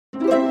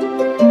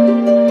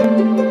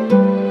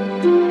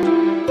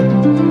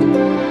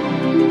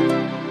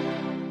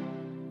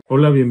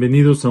Hola,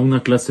 bienvenidos a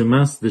una clase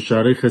más de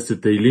Curso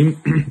Tehilim.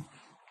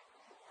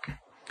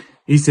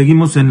 Y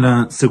seguimos en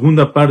la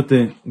segunda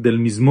parte del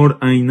Mizmor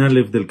Ain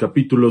Aleph del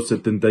capítulo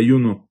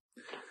 71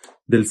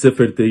 del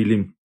Sefer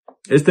Tehilim.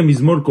 Este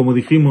Mizmor, como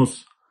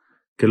dijimos,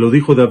 que lo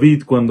dijo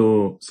David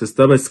cuando se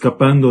estaba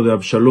escapando de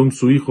Absalom,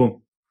 su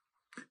hijo,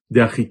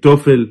 de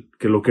Ahitofel,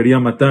 que lo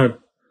quería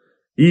matar.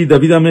 Y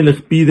David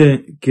Amelech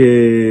pide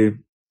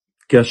que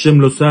Hashem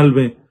lo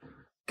salve,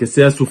 que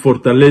sea su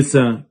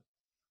fortaleza,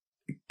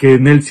 que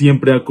en él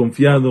siempre ha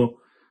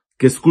confiado,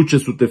 que escuche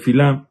su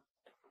tefilá,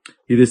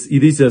 y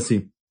dice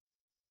así.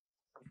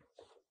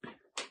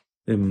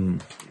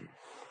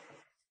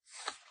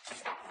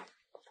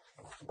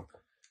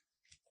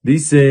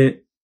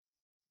 Dice,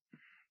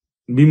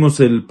 vimos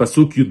el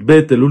pasuk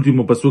Yudbet, el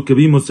último pasuk que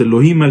vimos,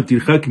 Elohim al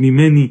tirhak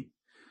mimeni,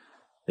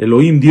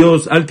 Elohim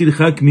Dios, al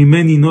tirhak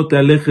mimeni, no te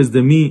alejes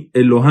de mí,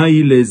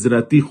 Elohai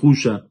leezrati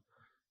husha,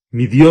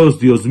 mi Dios,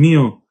 Dios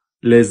mío,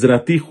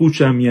 leezrati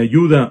husha, mi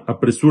ayuda,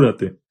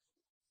 apresúrate.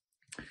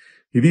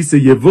 Y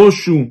dice,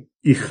 Yevoshu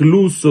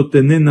ichlu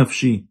sotene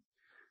nafshi,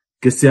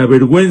 que se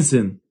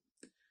avergüencen,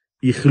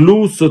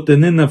 ichlu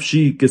sotene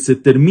nafshi, que se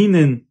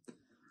terminen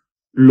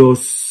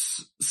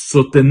los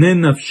sotene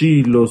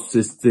nafshi,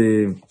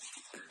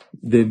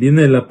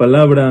 viene la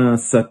palabra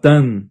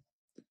satán,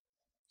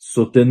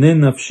 sotene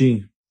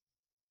nafshi,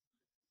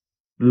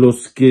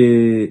 los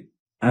que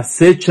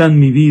acechan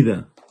mi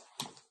vida,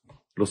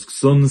 los que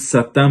son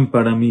satán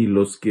para mí,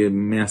 los que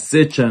me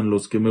acechan,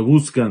 los que me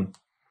buscan.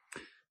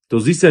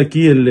 Entonces dice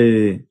aquí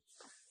el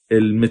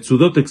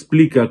Metzudot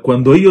explica,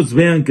 cuando ellos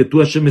vean que tú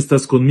Hashem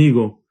estás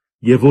conmigo,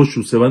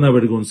 Yevoshu, se van a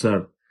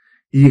avergonzar.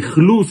 Y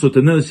Ichlu, se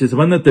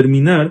van a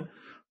terminar,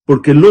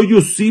 porque lo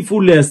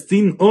yusifu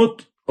leastin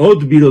ot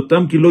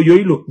virotam ki lo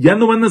yoilo. Ya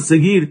no van a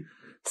seguir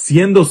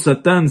siendo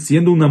Satán,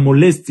 siendo una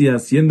molestia,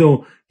 ya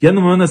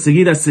no me van a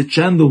seguir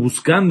acechando,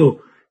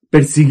 buscando,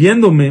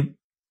 persiguiéndome,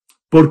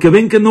 porque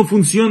ven que no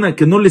funciona,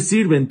 que no les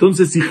sirve.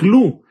 Entonces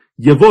Ichlu,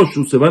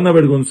 Yevoshu, se van a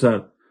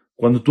avergonzar.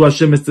 Cuando tú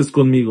Hashem estés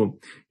conmigo.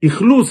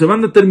 Ichlu, se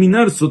van a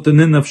terminar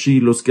sotene nafshi,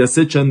 los que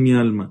acechan mi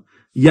alma.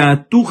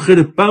 Ya'atu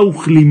jerpa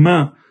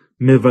uchlima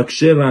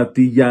mevaksher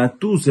ati.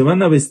 Ya'atu, se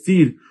van a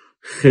vestir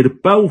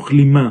jerpa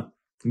uchlima,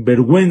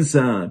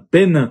 vergüenza,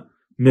 pena,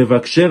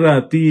 mevaksher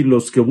ati,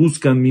 los que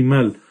buscan mi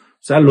mal.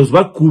 O sea, los va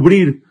a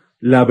cubrir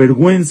la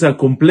vergüenza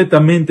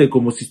completamente,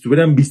 como si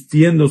estuvieran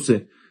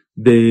vistiéndose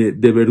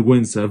de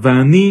vergüenza.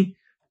 Va'ani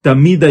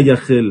tamida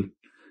yachel.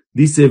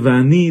 Dice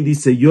Vani,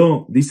 dice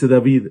yo, dice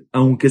David,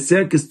 aunque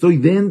sea que estoy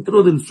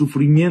dentro del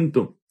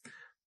sufrimiento,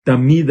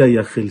 Tamida y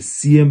Agel,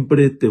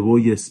 siempre te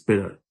voy a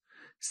esperar.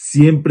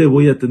 Siempre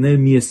voy a tener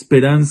mi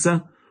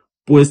esperanza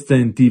puesta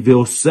en ti.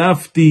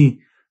 Veosafti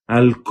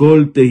al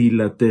colte y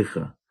la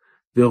teja.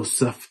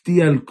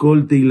 Veosafti al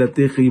colte y la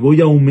teja. Y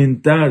voy a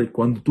aumentar,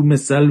 cuando tú me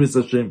salves,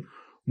 Hashem,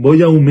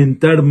 voy a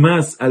aumentar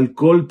más al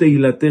colte y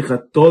la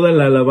teja, toda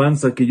la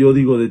alabanza que yo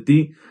digo de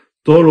ti,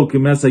 todo lo que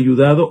me has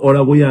ayudado,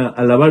 ahora voy a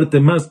alabarte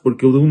más,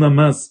 porque de una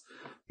más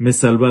me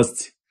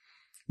salvaste.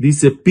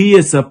 Dice,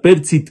 Pi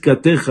saper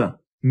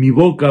tzitkateja, mi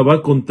boca va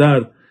a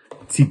contar,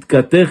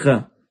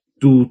 tzitkateja,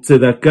 tu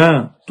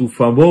tzedaká, tu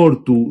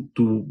favor, tu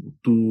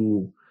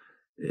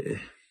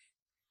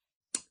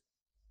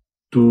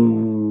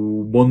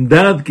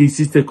bondad que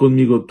hiciste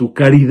conmigo, tu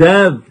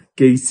caridad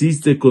que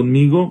hiciste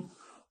conmigo,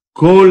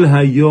 kol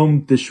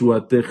hayom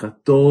teshuateja,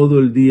 todo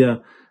el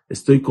día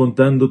estoy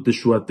contando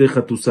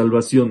teshuateja, tu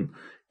salvación.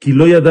 Ki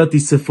lo yadati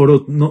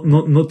seforot,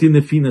 no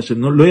tiene fin, Hashem,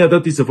 no, lo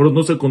yadati seforot,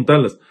 no sé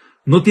contarlas.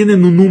 No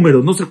tienen un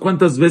número, no sé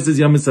cuántas veces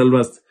ya me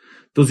salvaste.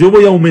 Entonces yo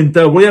voy a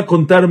aumentar, voy a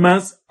contar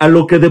más a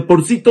lo que de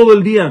por sí todo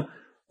el día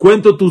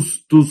cuento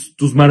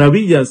tus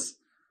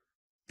maravillas.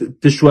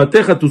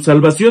 Teshuateja, tus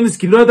salvaciones,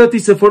 ki lo yadati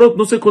seforot,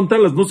 no sé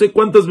contarlas, no sé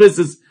cuántas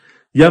veces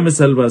ya me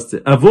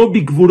salvaste. Avo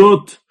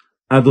bigvurot,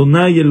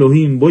 Adonai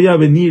Elohim, voy a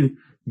venir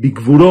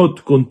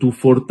bigvurot con tu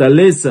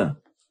fortaleza.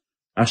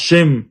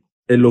 Hashem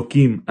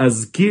Elohim,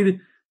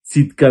 Azkir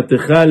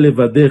tzidkateja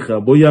levadeja,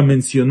 voy a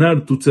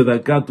mencionar tu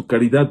tzedaká, tu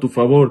caridad, tu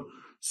favor,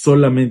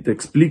 solamente.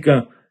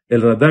 Explica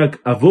el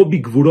Radak, Avo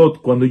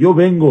bigvurot, cuando yo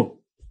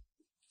vengo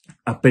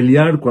a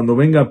pelear, cuando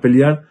venga a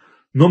pelear,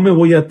 no me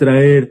voy a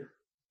traer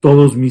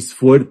todos mis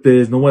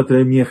fuertes, no voy a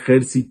traer mi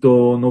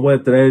ejército, no voy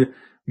a traer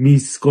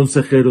mis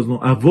consejeros,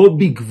 no. Avo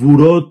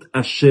bigvurot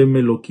Hashem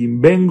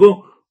Elohim,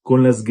 vengo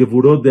con las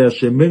gevurot de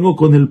Hashem, vengo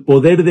con el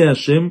poder de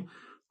Hashem.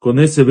 Con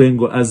ese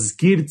vengo,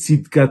 Azkir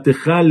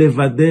tzidkateja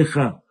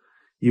levadeja,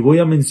 y voy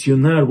a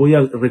mencionar, voy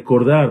a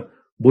recordar,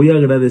 voy a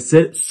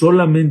agradecer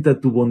solamente a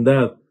tu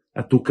bondad,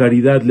 a tu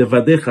caridad,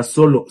 levadeja,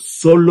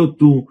 solo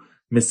tú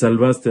me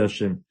salvaste,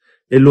 Hashem.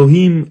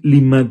 Elohim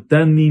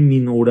limatani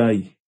min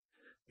orai.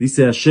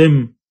 Dice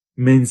Hashem,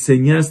 me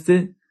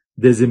enseñaste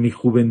desde mi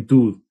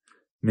juventud,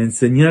 me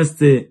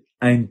enseñaste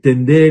a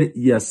entender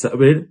y a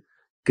saber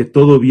que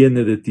todo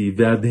viene de ti.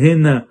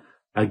 Veadhena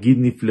agid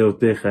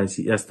nifleoteja,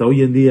 y hasta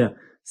hoy en día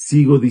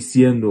sigo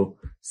diciendo,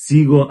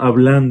 sigo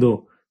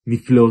hablando,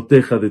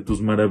 nifleoteja, de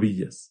tus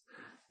maravillas.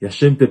 Y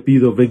Hashem te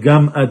pido,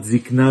 vegam ad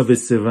zikna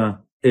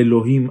veseva,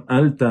 Elohim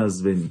alta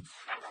azveni.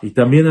 y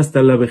también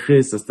hasta la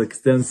vejez, hasta que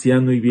esté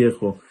anciano y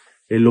viejo.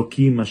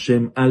 Elohim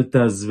Hashem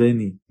alta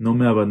azveni, no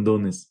me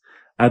abandones.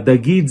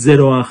 Adagid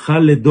zeroaja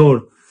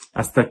ledor,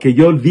 hasta que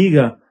yo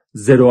diga,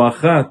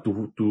 zeroaja,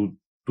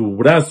 tu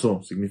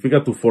brazo,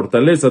 significa tu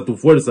fortaleza, tu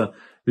fuerza,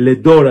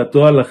 ledor, a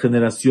toda la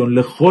generación,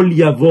 lejol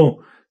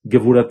yavo,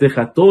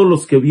 gevurateja, a todos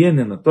los que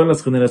vienen, a todas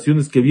las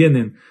generaciones que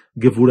vienen,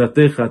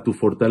 gevurateja, tu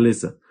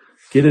fortaleza.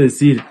 Quiere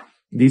decir,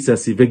 dice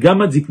así,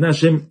 vegama zikna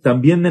Hashem,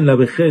 también en la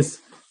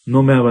vejez,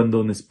 no me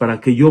abandones,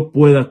 para que yo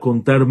pueda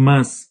contar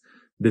más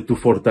de tu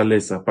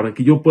fortaleza, para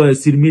que yo pueda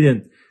decir,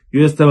 miren,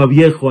 yo ya estaba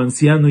viejo,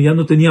 anciano, ya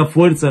no tenía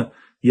fuerza,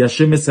 y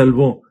Hashem me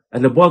salvó.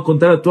 Le voy a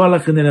contar a toda la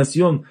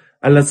generación,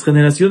 a las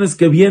generaciones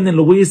que vienen,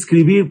 lo voy a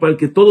escribir para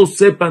que todos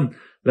sepan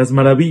las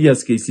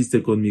maravillas que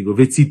hiciste conmigo.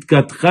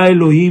 Vetzitkatcha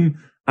Elohim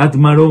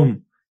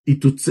admarom, y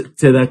tu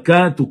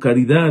tzedaká, tu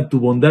caridad, tu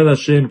bondad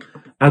Hashem,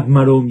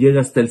 admarom,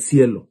 llega hasta el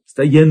cielo,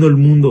 está lleno el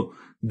mundo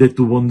de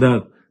tu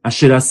bondad.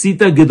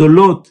 Asherasita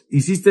gedolot,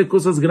 hiciste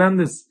cosas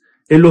grandes.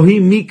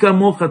 Elohim mika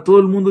moja, todo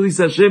el mundo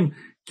dice Hashem,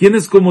 ¿quién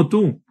es como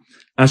tú?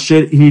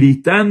 Asher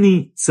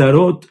hiritani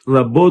tzarot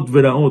rabot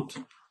veraot,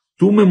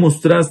 tú me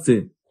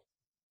mostraste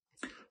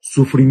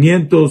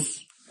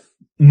sufrimientos,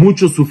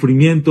 muchos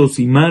sufrimientos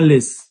y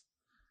males.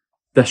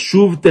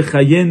 Tashuv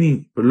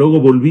tehayeni, pero luego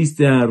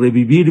volviste a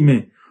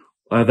revivirme,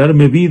 a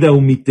darme vida.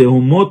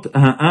 Umitehomot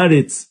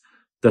haaretz,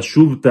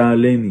 tashuv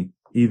ta'aleni,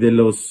 y de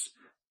los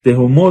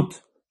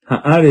tehomot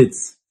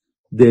haaretz,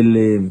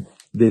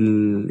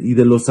 y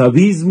de los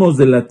abismos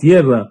de la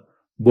tierra,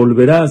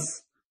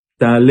 volverás,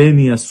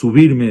 ta'aleni, a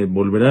subirme,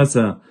 volverás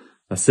a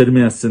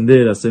hacerme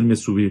ascender, a hacerme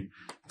subir.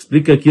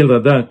 Explica aquí el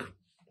Radak,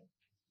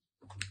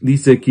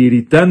 dice,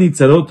 Kiritani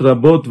tzarot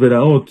rabot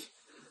veraot,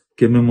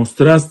 que me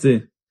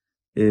mostraste,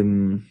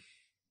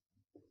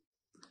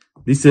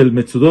 dice el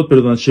Metzudot,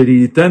 perdón,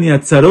 Sheriritani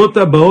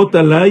atzarota baot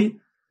alay,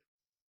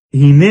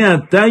 hine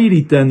ata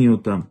iritani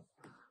otam.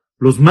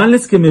 Los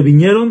males que me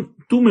vinieron,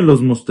 tú me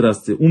los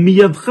mostraste.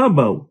 Umiyadcha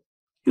bau.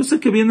 Yo sé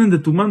que vienen de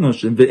tu mano,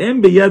 Hashem.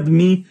 Ve'em beyad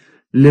mi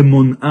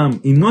lemonam.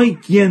 Y no hay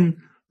quien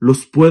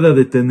los pueda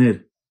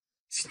detener.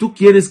 Si tú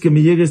quieres que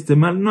me llegue este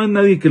mal, no hay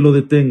nadie que lo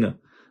detenga.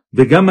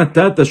 Ve'gam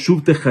ata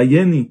tashuv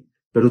tehayeni.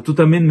 Pero tú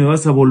también me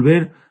vas a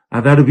volver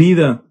a dar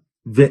vida.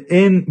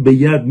 Ve'en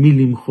beyad mi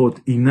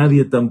limhot. Y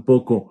nadie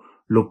tampoco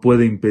lo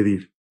puede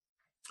impedir.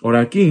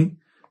 Ahora aquí,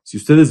 si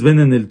ustedes ven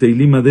en el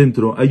Tehilim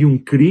adentro, hay un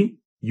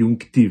kri y un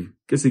ktiv.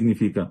 ¿Qué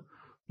significa?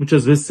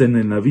 Muchas veces en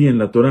el Naví, en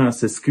la Torah,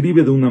 se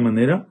escribe de una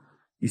manera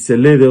y se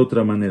lee de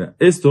otra manera.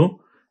 Esto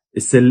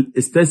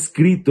está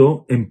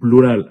escrito en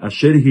plural.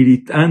 Asher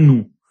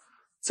hiritanu,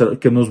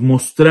 que nos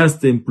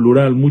mostraste en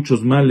plural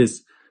muchos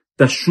males.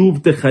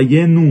 Tashuv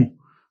tehayenu,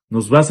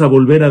 nos vas a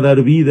volver a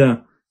dar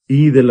vida,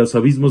 y de los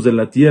abismos de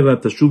la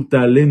tierra, tashuv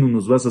ta'alenu,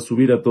 nos vas a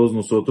subir a todos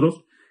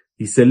nosotros.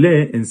 Y se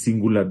lee en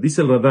singular.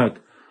 Dice el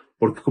Radak,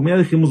 porque como ya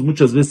dijimos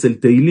muchas veces, el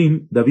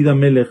Tehilim, David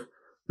Amelech,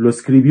 lo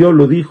escribió,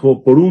 lo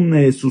dijo por un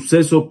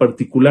suceso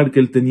particular que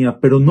él tenía,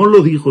 pero no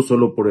lo dijo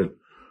solo por él.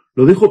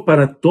 Lo dijo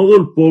para todo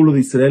el pueblo de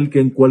Israel, que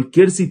en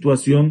cualquier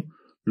situación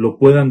lo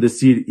puedan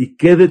decir, y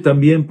quede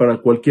también para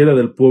cualquiera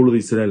del pueblo de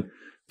Israel.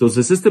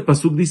 Entonces este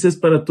pasuk dice, es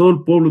para todo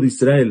el pueblo de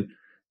Israel,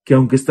 que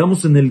aunque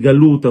estamos en el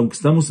galut, aunque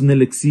estamos en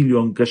el exilio,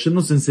 aunque Hashem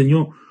nos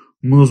enseñó,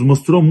 nos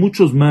mostró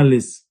muchos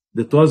males,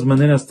 de todas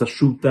maneras,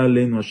 Tashuv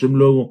ta'alenu, Hashem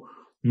luego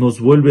nos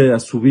vuelve a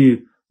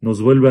subir,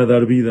 nos vuelve a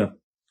dar vida.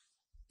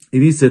 Y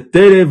dice,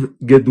 Terev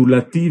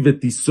gedulati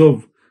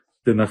vetisov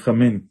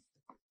tenachamen.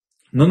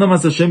 No nada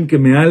más Hashem que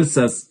me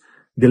alzas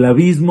del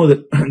abismo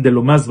de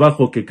lo más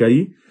bajo que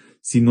caí,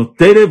 sino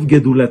Terev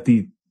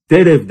gedulati,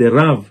 Terev de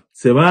Rav,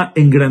 se va a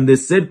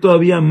engrandecer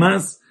todavía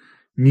más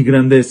mi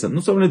grandeza. No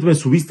solamente me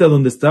subiste a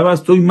donde estaba,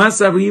 estoy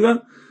más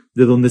arriba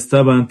de donde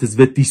estaba antes.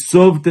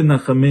 Vetisov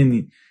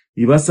tenachameni,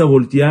 y vas a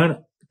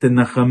voltear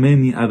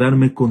tenachameni, a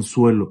darme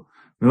consuelo.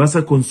 Me vas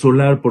a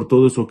consolar por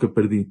todo eso que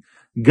perdí.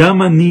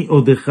 Gamani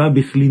odeja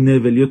bichli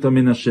nevel, yo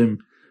también Hashem,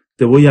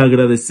 te voy a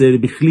agradecer,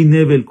 bichli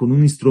nevel, con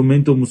un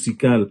instrumento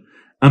musical,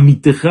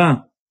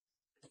 amiteja,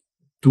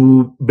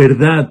 tu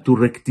verdad, tu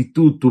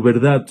rectitud, tu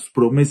verdad, tus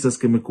promesas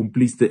que me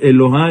cumpliste,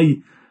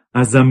 Elohai,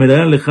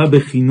 azamera leja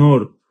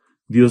bejinor,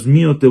 Dios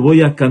mío, te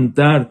voy a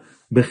cantar,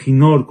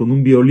 bejinor, con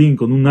un violín,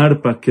 con un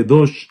arpa,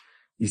 kedosh,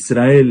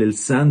 Israel, el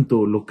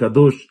santo, lo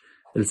kadosh,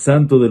 el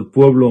santo del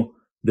pueblo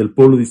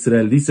de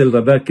Israel. Dice el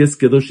Radak, que es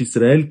kedosh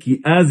Israel,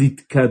 ki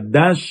azit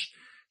kadash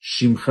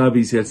Shimcha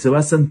Israel, se va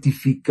a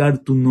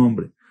santificar tu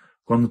nombre.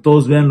 Cuando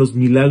todos vean los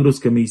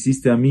milagros que me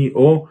hiciste a mí,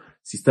 o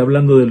si está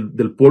hablando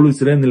del pueblo de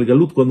Israel en el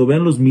Galut, cuando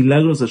vean los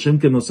milagros Hashem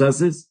que nos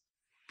haces,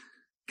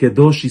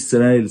 Kedosh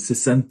Israel, se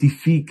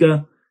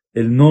santifica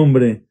el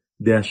nombre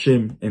de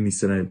Hashem en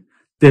Israel.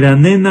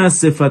 Teranena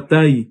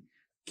sefatai,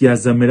 ki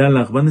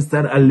azameralach, van a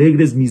estar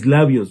alegres mis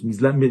labios,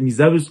 mis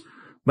labios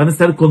van a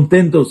estar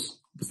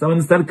contentos, van a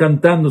estar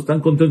cantando, están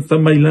contentos,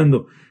 están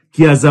bailando.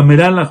 Ki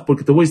azameralach,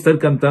 porque te voy a estar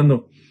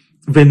cantando.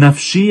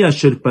 Venafshi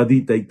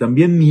asherpadita, y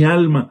también mi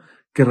alma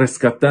que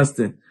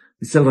rescataste.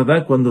 Dice el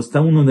Radak, cuando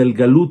está uno en el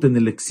galut, en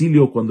el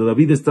exilio, cuando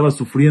David estaba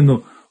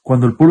sufriendo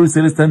Cuando el pueblo de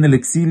Israel está en el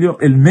exilio,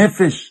 el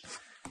nefesh,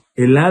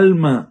 el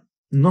alma,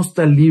 no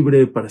está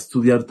libre para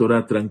estudiar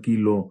Torah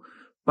tranquilo,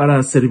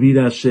 para servir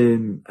a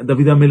Hashem.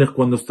 David Amelech,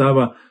 cuando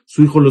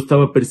su hijo lo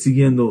estaba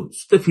persiguiendo,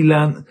 su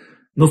tefilá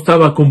no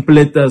estaba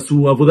completa,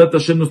 su avodat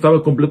Hashem no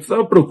estaba completo,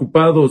 estaba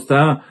preocupado,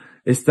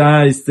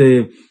 está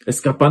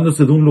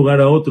escapándose de un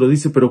lugar a otro.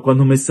 Dice, pero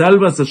cuando me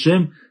salvas,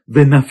 Hashem,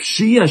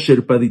 benafshi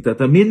asher padita,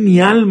 también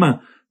mi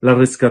alma la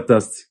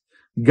rescataste.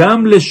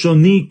 Gam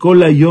leshoni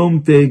kol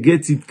hayom teege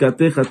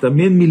tzidkateja,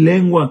 también mi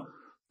lengua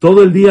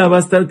todo el día va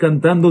a estar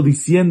cantando,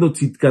 diciendo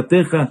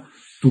tzidkateja,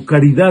 tu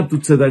caridad, tu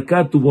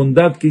tzedaká, tu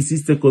bondad que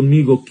hiciste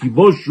conmigo.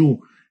 Kiboshu,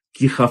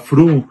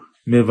 kijafru,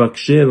 me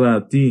vakshera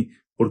a ti,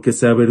 porque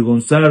se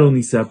avergonzaron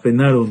y se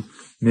apenaron,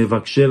 me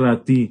vakshera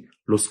a ti.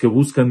 Los que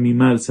buscan mi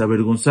mal se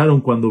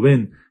avergonzaron cuando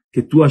ven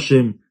que tú,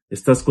 Hashem,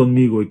 estás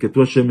conmigo y que tú,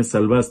 Hashem, me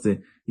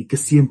salvaste y que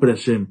siempre,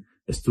 Hashem,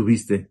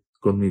 estuviste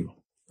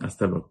conmigo.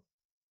 Hasta luego.